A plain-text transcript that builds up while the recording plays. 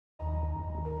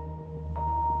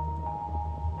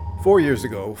4 years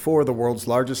ago, four of the world's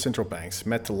largest central banks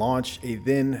met to launch a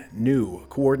then new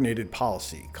coordinated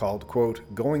policy called,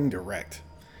 quote, going direct.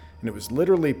 And it was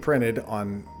literally printed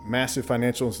on massive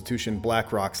financial institution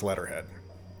BlackRock's letterhead.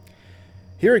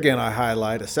 Here again, I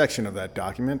highlight a section of that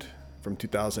document from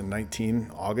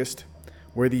 2019, August,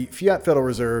 where the Fiat Federal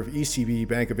Reserve, ECB,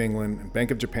 Bank of England, and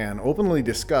Bank of Japan openly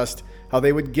discussed how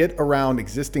they would get around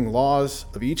existing laws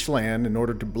of each land in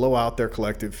order to blow out their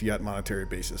collective fiat monetary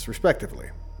basis,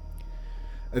 respectively.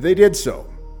 They did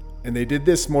so, and they did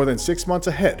this more than 6 months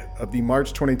ahead of the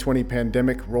March 2020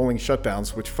 pandemic rolling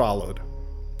shutdowns which followed,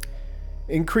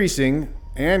 increasing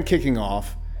and kicking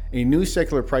off a new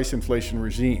secular price inflation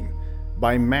regime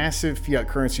by massive fiat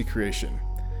currency creation.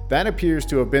 That appears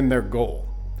to have been their goal,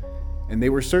 and they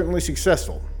were certainly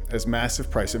successful, as massive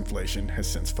price inflation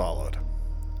has since followed.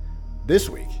 This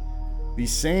week,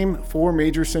 these same four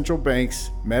major central banks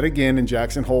met again in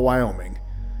Jackson Hole, Wyoming.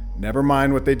 Never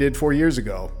mind what they did 4 years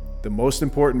ago. The most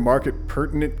important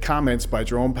market-pertinent comments by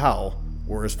Jerome Powell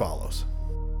were as follows.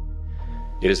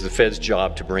 It is the Fed's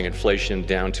job to bring inflation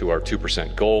down to our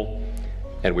 2% goal,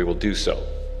 and we will do so.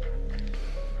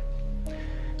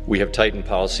 We have tightened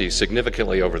policy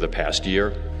significantly over the past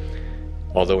year.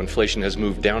 Although inflation has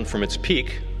moved down from its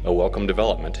peak, a welcome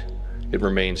development, it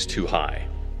remains too high.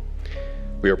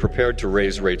 We are prepared to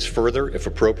raise rates further if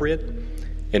appropriate,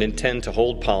 and intend to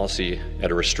hold policy at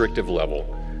a restrictive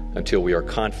level until we are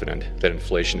confident that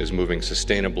inflation is moving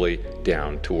sustainably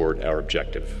down toward our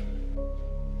objective.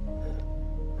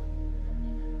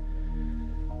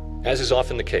 As is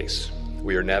often the case,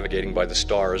 we are navigating by the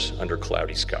stars under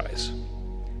cloudy skies.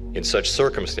 In such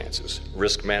circumstances,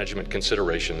 risk management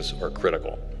considerations are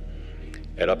critical.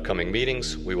 At upcoming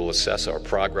meetings, we will assess our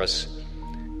progress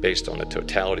based on the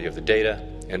totality of the data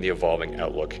and the evolving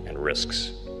outlook and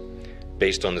risks.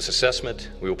 Based on this assessment,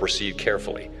 we will proceed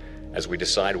carefully as we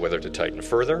decide whether to tighten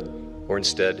further or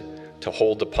instead to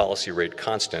hold the policy rate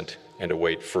constant and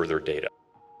await further data.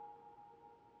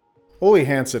 Ole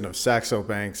Hansen of Saxo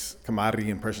Bank's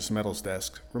Commodity and Precious Metals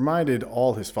Desk reminded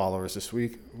all his followers this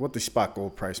week what the spot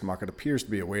gold price market appears to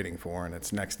be awaiting for in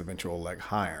its next eventual leg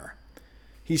higher.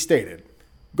 He stated,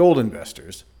 gold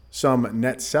investors, some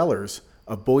net sellers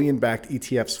of bullion-backed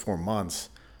ETFs for months,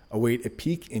 await a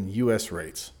peak in U.S.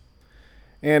 rates.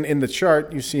 And in the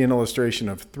chart, you see an illustration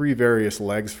of three various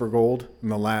legs for gold in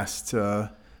the last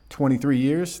 23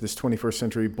 years, this 21st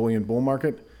century bullion bull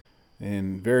market,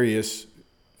 in various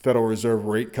Federal Reserve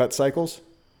rate cut cycles.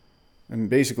 And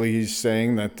basically, he's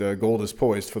saying that gold is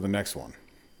poised for the next one.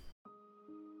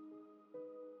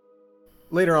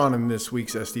 Later on in this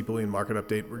week's SD Bullion Market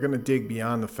Update, we're going to dig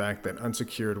beyond the fact that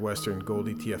unsecured Western gold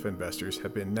ETF investors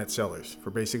have been net sellers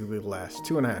for basically the last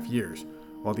 2.5 years,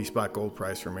 while the spot gold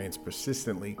price remains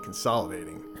persistently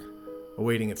consolidating,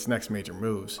 awaiting its next major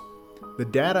moves. The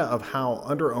data of how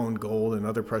under-owned gold and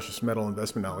other precious metal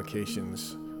investment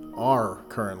allocations are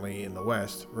currently in the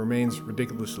West remains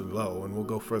ridiculously low, and we'll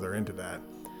go further into that.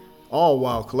 All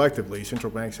while collectively,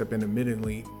 central banks have been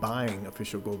admittedly buying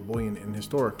official gold bullion in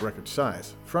historic record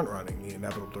size, front-running the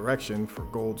inevitable direction for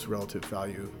gold's relative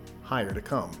value higher to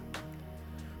come.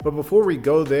 But before we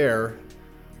go there,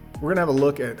 we're going to have a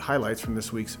look at highlights from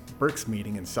this week's BRICS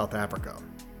meeting in South Africa.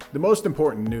 The most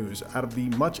important news out of the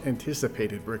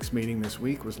much-anticipated BRICS meeting this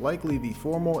week was likely the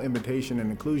formal invitation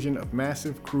and inclusion of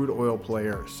massive crude oil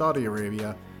player Saudi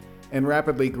Arabia and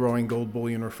rapidly growing gold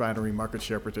bullion refinery market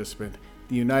share participant,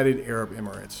 the United Arab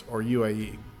Emirates, or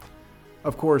UAE.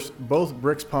 Of course, both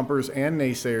BRICS pumpers and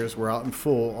naysayers were out in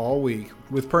full all week,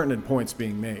 with pertinent points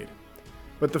being made.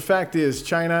 But the fact is,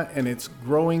 China and its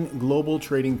growing global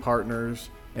trading partners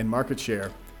and market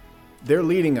share, they're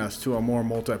leading us to a more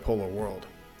multipolar world.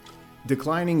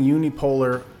 Declining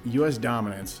unipolar U.S.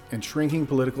 dominance and shrinking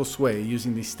political sway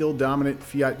using the still dominant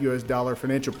fiat U.S. dollar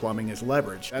financial plumbing as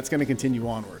leverage, that's going to continue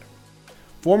onward.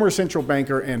 Former central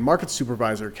banker and market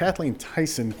supervisor Kathleen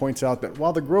Tyson points out that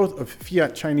while the growth of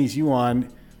fiat Chinese yuan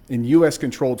in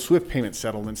U.S.-controlled SWIFT payment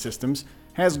settlement systems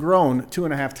has grown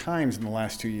 2.5 times in the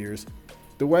last 2 years,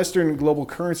 the Western global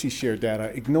currency share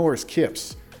data ignores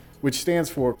KIPS, which stands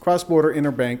for Cross-Border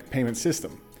Interbank Payment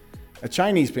System, a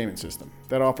Chinese payment system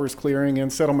that offers clearing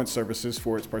and settlement services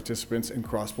for its participants in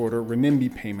cross-border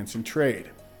renminbi payments and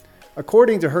trade.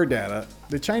 According to her data,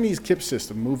 the Chinese KIPS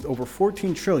system moved over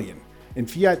 14 trillion in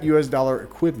fiat US dollar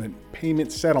equivalent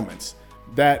payment settlements,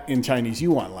 that in Chinese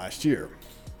yuan last year.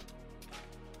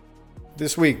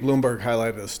 This week, Bloomberg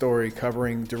highlighted a story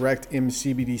covering direct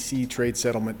MCBDC trade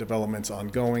settlement developments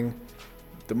ongoing,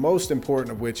 the most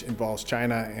important of which involves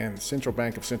China and the Central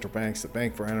Bank of Central Banks, the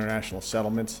Bank for International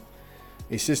Settlements,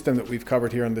 a system that we've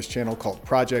covered here on this channel called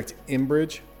Project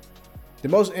Enbridge. The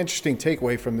most interesting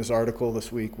takeaway from this article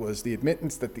this week was the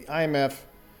admittance that the IMF,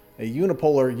 a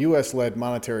unipolar US-led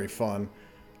monetary fund,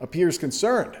 appears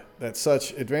concerned that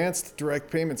such advanced direct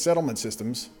payment settlement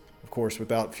systems, of course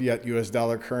without fiat US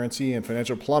dollar currency and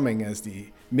financial plumbing as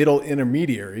the middle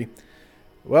intermediary,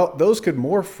 well, those could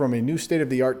morph from a new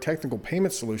state-of-the-art technical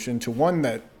payment solution to one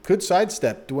that could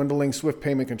sidestep dwindling SWIFT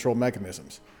payment control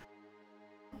mechanisms.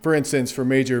 For instance, for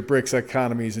major BRICS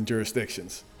economies and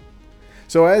jurisdictions.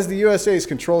 So as the USA's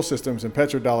control systems and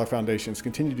petrodollar foundations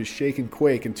continue to shake and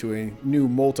quake into a new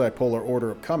multipolar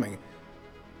order upcoming,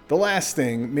 the last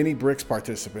thing many BRICS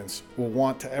participants will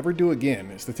want to ever do again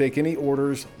is to take any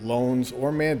orders, loans,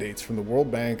 or mandates from the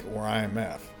World Bank or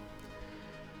IMF.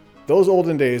 Those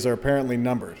olden days are apparently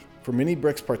numbered for many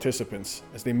BRICS participants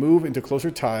as they move into closer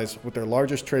ties with their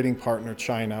largest trading partner,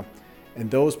 China,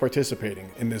 and those participating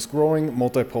in this growing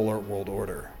multipolar world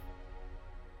order.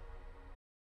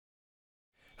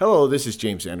 Hello, this is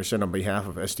James Anderson on behalf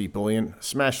of SD Bullion.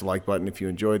 Smash the like button if you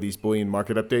enjoy these Bullion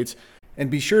market updates, and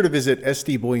be sure to visit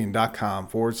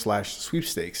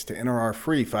sdbullion.com/sweepstakes to enter our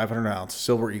free 500-ounce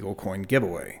Silver Eagle coin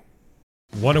giveaway.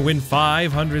 Want to win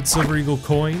 500 Silver Eagle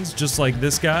coins just like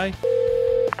this guy?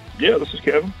 Yeah, this is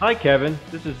Kevin. Hi, Kevin.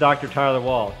 This is Dr. Tyler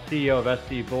Wall, CEO of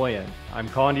SD Bullion. I'm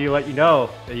calling you to let you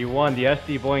know that you won the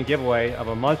SD Bullion giveaway of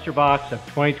a monster box of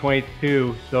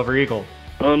 2022 Silver Eagles.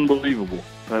 Unbelievable.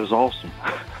 That is awesome.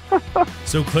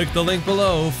 So click the link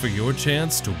below for your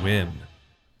chance to win.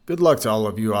 Good luck to all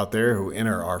of you out there who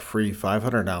enter our free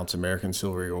 500-ounce American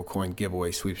Silver Eagle coin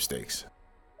giveaway sweepstakes.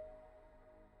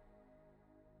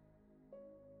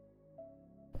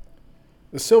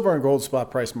 The silver and gold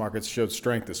spot price markets showed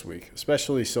strength this week,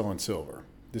 especially so in silver.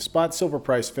 The spot silver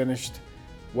price finished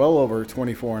well over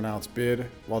 $24 an ounce bid,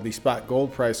 while the spot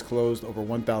gold price closed over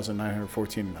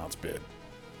 $1,914 an ounce bid.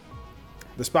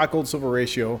 The spot gold silver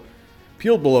ratio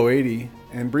peeled below 80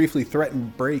 and briefly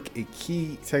threatened to break a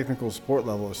key technical support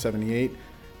level of 78,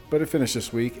 but it finished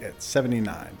this week at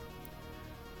 79.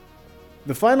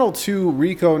 The final two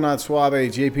Rico Not Suave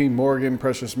JP Morgan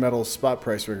precious metals spot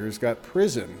price riggers got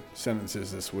prison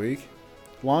sentences this week.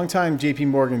 Longtime JP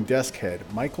Morgan desk head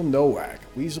Michael Nowak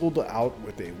weaseled out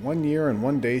with a 1 year and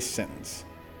 1 day sentence.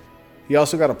 He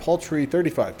also got a paltry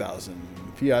 $35,000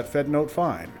 fiat Fed note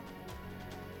fine.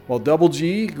 While Double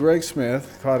G Greg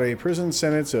Smith caught a prison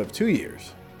sentence of 2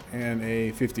 years and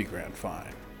a $50,000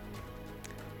 fine.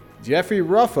 Jeffrey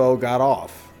Ruffo got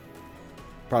off.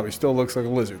 Probably still looks like a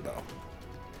lizard though.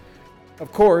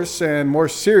 Of course, and more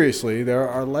seriously, there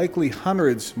are likely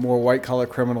hundreds more white-collar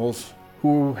criminals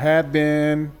who have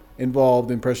been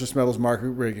involved in precious metals market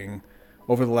rigging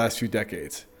over the last few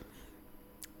decades.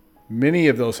 Many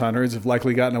of those hundreds have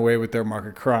likely gotten away with their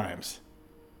market crimes.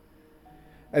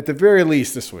 At the very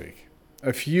least this week,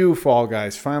 a few fall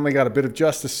guys finally got a bit of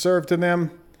justice served to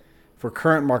them for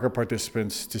current market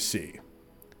participants to see.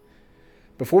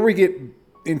 Before we get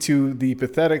into the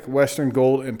pathetic Western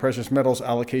gold and precious metals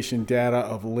allocation data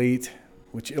of late,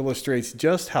 which illustrates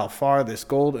just how far this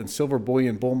gold and silver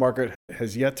bullion bull market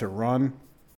has yet to run,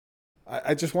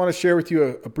 I just want to share with you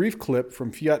a brief clip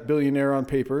from fiat billionaire on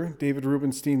paper, David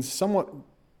Rubenstein's somewhat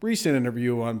recent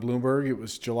interview on Bloomberg. It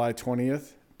was July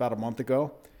 20th, about a month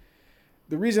ago.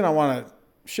 The reason I want to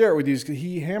share it with you is because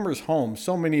he hammers home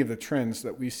so many of the trends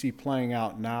that we see playing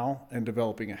out now and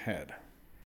developing ahead.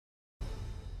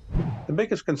 The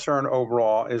biggest concern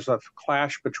overall is a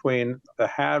clash between the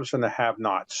haves and the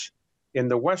have-nots. In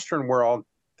the Western world,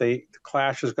 the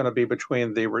clash is going to be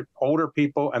between the older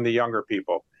people and the younger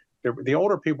people. The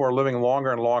older people are living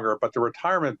longer and longer, but the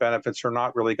retirement benefits are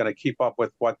not really going to keep up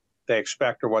with what they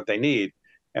expect or what they need.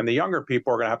 And the younger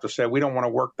people are going to have to say, we don't want to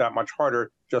work that much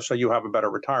harder just so you have a better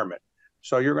retirement.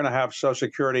 So you're going to have Social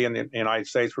Security in the United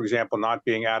States, for example, not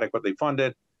being adequately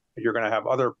funded. You're going to have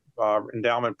other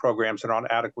endowment programs that aren't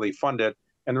adequately funded.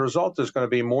 And the result is going to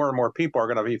be more and more people are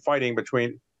going to be fighting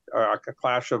between a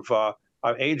clash of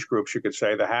age groups, you could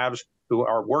say, the haves who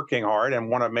are working hard and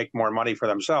want to make more money for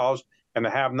themselves, and the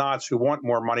have-nots who want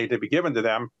more money to be given to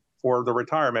them for the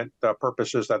retirement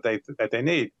purposes that they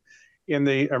need. In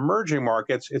the emerging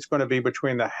markets, it's going to be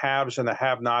between the haves and the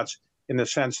have-nots in the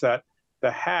sense that the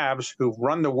haves who've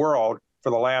run the world for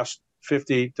the last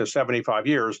 50 to 75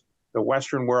 years, the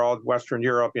Western world, Western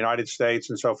Europe, United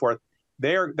States, and so forth,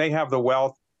 they have the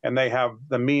wealth and they have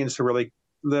the means to really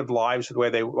live lives the way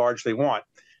they largely want.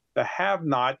 The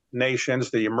have-not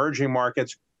nations, the emerging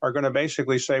markets, are going to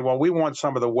basically say, well, we want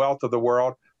some of the wealth of the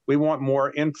world. We want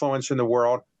more influence in the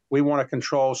world. We want to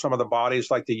control some of the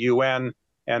bodies like the UN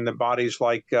and the bodies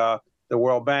like the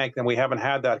World Bank, and we haven't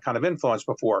had that kind of influence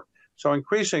before. So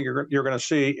increasingly, you're going to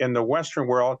see in the Western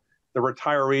world, the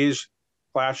retirees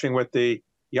clashing with the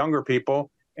younger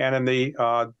people. And in the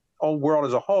old world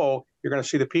as a whole, you're going to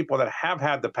see the people that have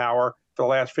had the power for the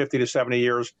last 50 to 70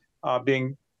 years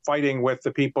fighting with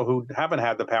the people who haven't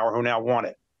had the power, who now want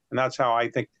it. And that's how I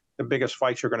think the biggest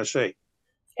fights you're going to see.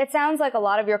 It sounds like a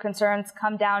lot of your concerns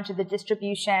come down to the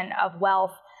distribution of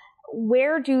wealth.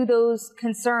 Where do those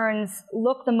concerns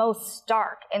look the most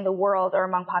stark in the world or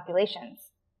among populations?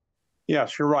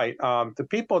 Yes, you're right. The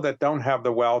people that don't have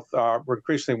the wealth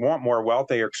increasingly want more wealth.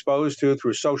 They are exposed to,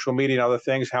 through social media and other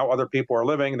things, how other people are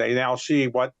living. They now see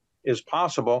what is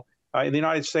possible. In the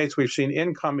United States, we've seen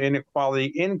income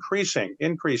inequality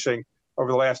increasing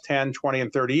over the last 10, 20,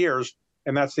 and 30 years.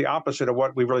 And that's the opposite of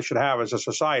what we really should have as a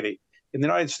society. In the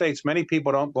United States, many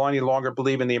people don't any longer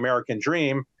believe in the American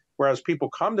dream, whereas people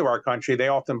come to our country, they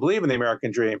often believe in the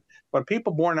American dream. But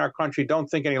people born in our country don't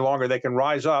think any longer they can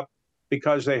rise up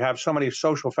because they have so many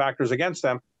social factors against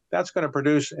them. That's going to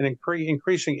produce an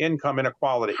increasing income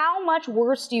inequality. How much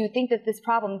worse do you think that this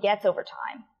problem gets over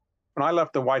time? When I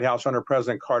left the White House under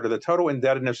President Carter, the total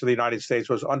indebtedness of the United States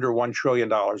was under $1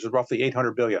 trillion. It was roughly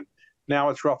 $800 billion. Now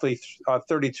it's roughly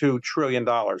 $32 trillion.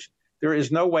 There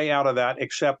is no way out of that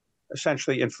except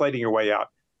essentially inflating your way out.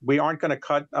 We aren't going to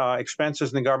cut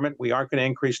expenses in the government. We aren't going to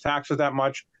increase taxes that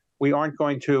much. We aren't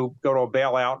going to go to a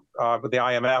bailout with the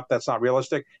IMF. That's not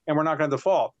realistic. And we're not going to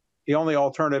default. The only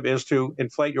alternative is to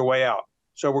inflate your way out.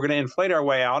 So we're going to inflate our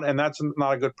way out, and that's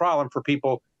not a good problem for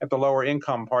people at the lower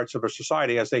income parts of our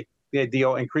society, as they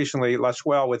deal increasingly less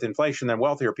well with inflation than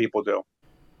wealthier people do.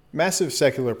 Massive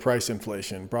secular price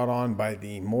inflation brought on by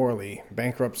the morally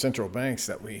bankrupt central banks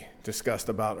that we discussed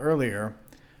about earlier,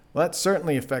 well, that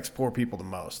certainly affects poor people the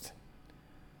most.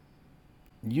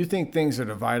 You think things are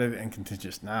divided and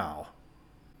contentious now.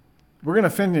 We're going to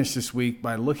finish this week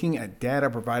by looking at data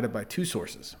provided by two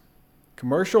sources.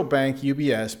 Commercial bank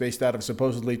UBS, based out of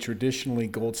supposedly traditionally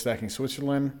gold stacking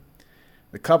Switzerland,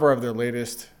 the cover of their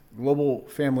latest Global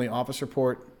Family Office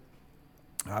report,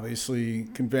 obviously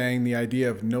conveying the idea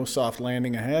of no soft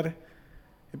landing ahead.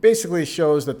 It basically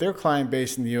shows that their client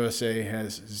base in the USA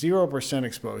has 0%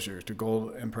 exposure to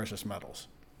gold and precious metals.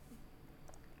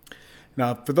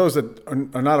 Now, for those that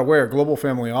are not aware, Global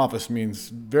Family Office means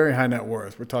very high net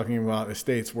worth. We're talking about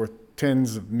estates worth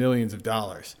tens of millions of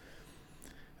dollars.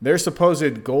 Their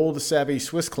supposed gold-savvy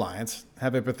Swiss clients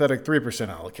have a pathetic 3%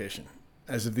 allocation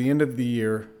as of the end of the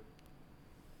year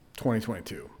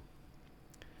 2022.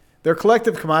 Their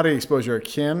collective commodity exposure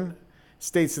akin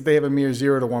states that they have a mere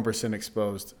 0 to 1%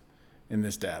 exposed in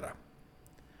this data.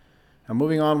 Now,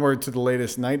 moving onward to the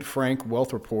latest Knight Frank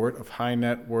Wealth Report of high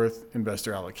net worth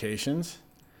investor allocations.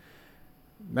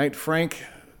 Knight Frank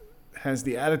has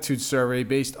the attitude survey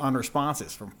based on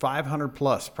responses from 500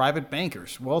 plus private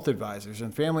bankers, wealth advisors,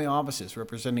 and family offices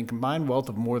representing combined wealth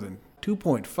of more than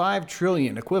 2.5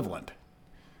 trillion equivalent.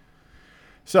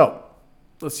 So,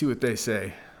 let's see what they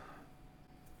say.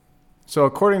 So,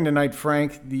 according to Knight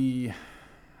Frank,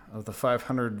 of the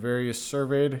 500 various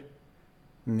surveyed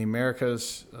in the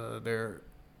Americas, their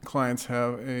clients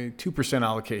have a 2%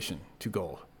 allocation to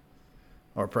gold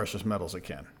or precious metals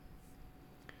akin.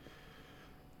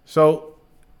 So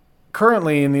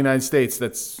currently in the United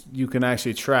States, you can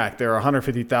actually track, there are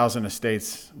 150,000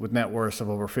 estates with net worths of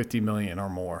over 50 million or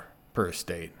more per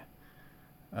estate.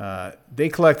 They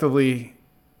collectively,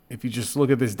 if you just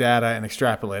look at this data and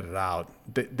extrapolate it out,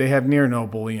 they have near no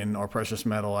bullion or precious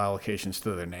metal allocations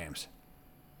to their names.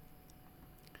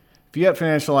 Fiat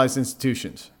financialized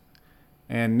institutions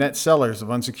and net sellers of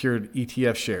unsecured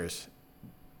ETF shares,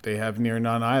 they have near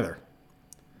none either.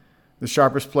 The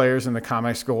sharpest players in the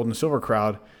COMEX gold and silver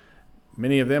crowd,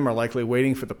 many of them are likely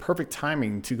waiting for the perfect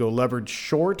timing to go leverage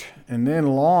short and then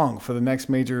long for the next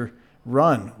major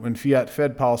run when fiat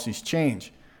Fed policies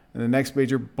change and the next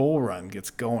major bull run gets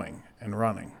going and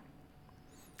running.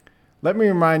 Let me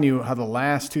remind you how the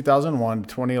last 2001 to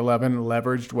 2011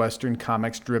 leveraged Western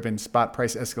COMEX-driven spot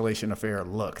price escalation affair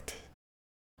looked.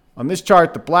 On this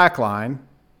chart, the black line,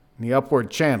 the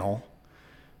upward channel,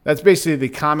 that's basically the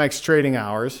COMEX trading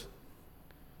hours.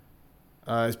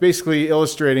 It's basically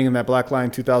illustrating in that black line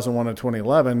 2001 to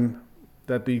 2011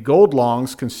 that the gold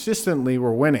longs consistently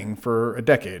were winning for a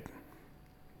decade.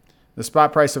 The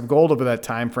spot price of gold over that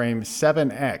time frame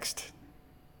 7x'd.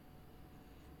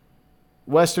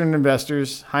 Western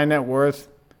investors, high net worth,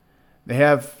 they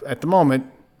have, at the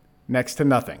moment, next to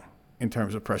nothing in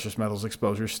terms of precious metals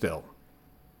exposure still.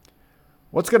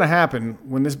 What's going to happen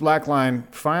when this black line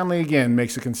finally again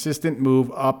makes a consistent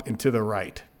move up and to the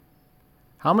right?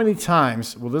 How many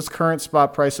times will this current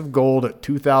spot price of gold at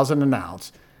 $2,000 an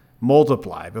ounce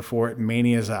multiply before it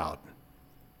manias out?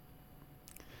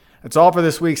 That's all for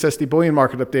this week's SD Bullion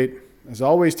Market Update. As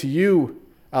always, to you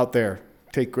out there,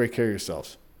 take great care of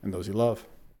yourselves and those you love.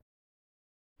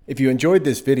 If you enjoyed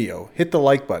this video, hit the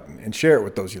like button and share it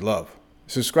with those you love.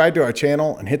 Subscribe to our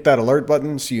channel and hit that alert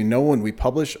button so you know when we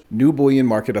publish new bullion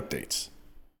market updates.